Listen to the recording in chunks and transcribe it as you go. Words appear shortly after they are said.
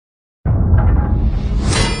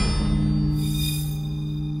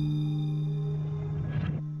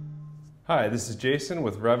Hi, this is Jason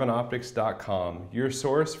with RevantOptics.com, your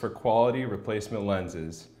source for quality replacement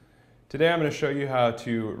lenses. Today I'm going to show you how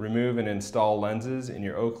to remove and install lenses in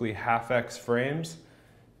your Oakley Half X frames.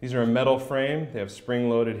 These are a metal frame, they have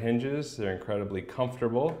spring-loaded hinges, they're incredibly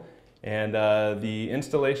comfortable, and the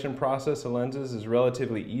installation process of lenses is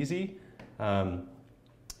relatively easy. The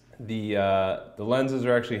lenses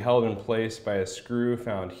are actually held in place by a screw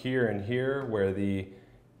found here and here where the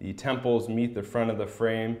temples meet the front of the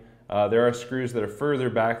frame. There are screws that are further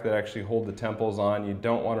back that actually hold the temples on. You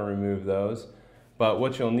don't want to remove those. But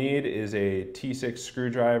what you'll need is a T6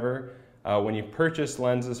 screwdriver. When you purchase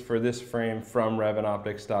lenses for this frame from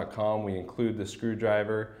RevantOptics.com, we include the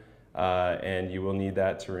screwdriver and you will need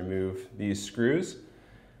that to remove these screws.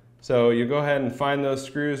 So you go ahead and find those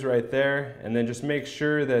screws right there, and then just make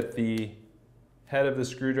sure that the head of the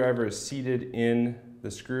screwdriver is seated in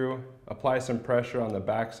the screw. Apply some pressure on the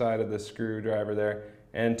back side of the screwdriver there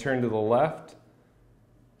and turn to the left.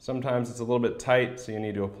 Sometimes it's a little bit tight, so you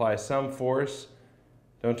need to apply some force.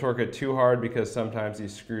 Don't torque it too hard because sometimes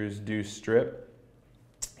these screws do strip.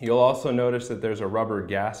 You'll also notice that there's a rubber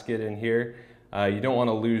gasket in here. You don't want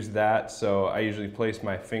to lose that, so I usually place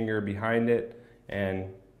my finger behind it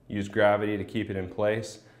and use gravity to keep it in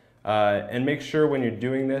place. And make sure when you're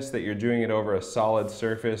doing this that you're doing it over a solid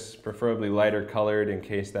surface, preferably lighter colored in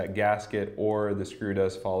case that gasket or the screw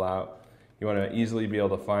does fall out. You want to easily be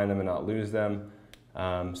able to find them and not lose them.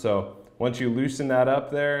 So once you loosen that up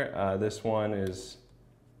there, this one is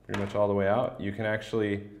pretty much all the way out. You can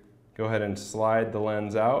actually go ahead and slide the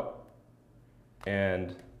lens out,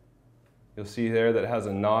 and you'll see there that it has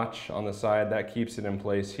a notch on the side that keeps it in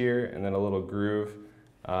place here, and then a little groove,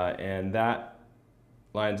 and that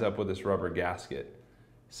lines up with this rubber gasket.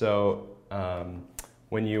 So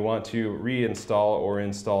when you want to reinstall or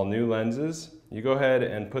install new lenses, you go ahead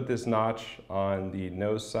and put this notch on the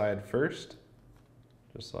nose side first,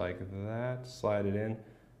 just like that. Slide it in,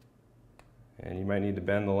 and you might need to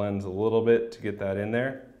bend the lens a little bit to get that in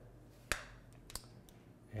there.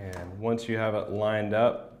 And once you have it lined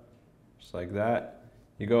up, just like that,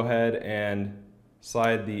 you go ahead and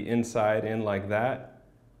slide the inside in like that.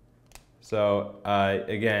 So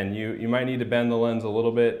again, you might need to bend the lens a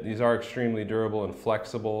little bit. These are extremely durable and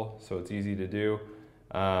flexible, so it's easy to do.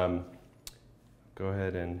 Go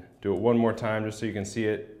ahead and do it one more time just so you can see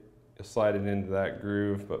it. You'll slide it into that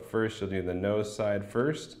groove, but first you'll do the nose side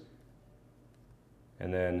first,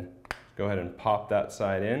 and then go ahead and pop that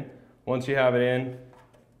side in. Once you have it in,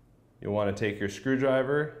 you'll want to take your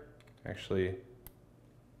screwdriver, actually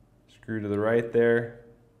screw to the right there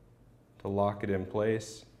to lock it in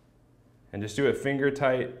place. And just do it finger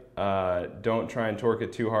tight. Don't try and torque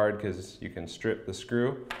it too hard because you can strip the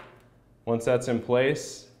screw. Once that's in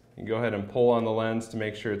place, you go ahead and pull on the lens to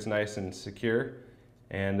make sure it's nice and secure.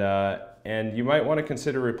 And you might want to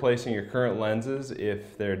consider replacing your current lenses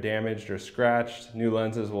if they're damaged or scratched. New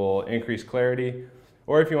lenses will increase clarity.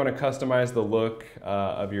 Or if you want to customize the look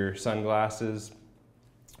of your sunglasses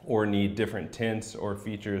or need different tints or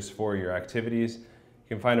features for your activities,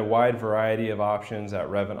 you can find a wide variety of options at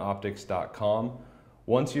RevantOptics.com.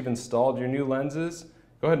 Once you've installed your new lenses,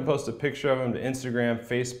 go ahead and post a picture of them to Instagram,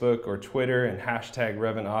 Facebook, or Twitter and hashtag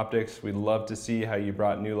RevantOptics. We'd love to see how you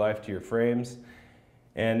brought new life to your frames.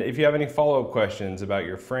 And if you have any follow-up questions about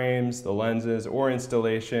your frames, the lenses, or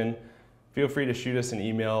installation, feel free to shoot us an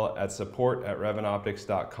email at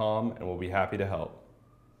support@RevantOptics.com and we'll be happy to help.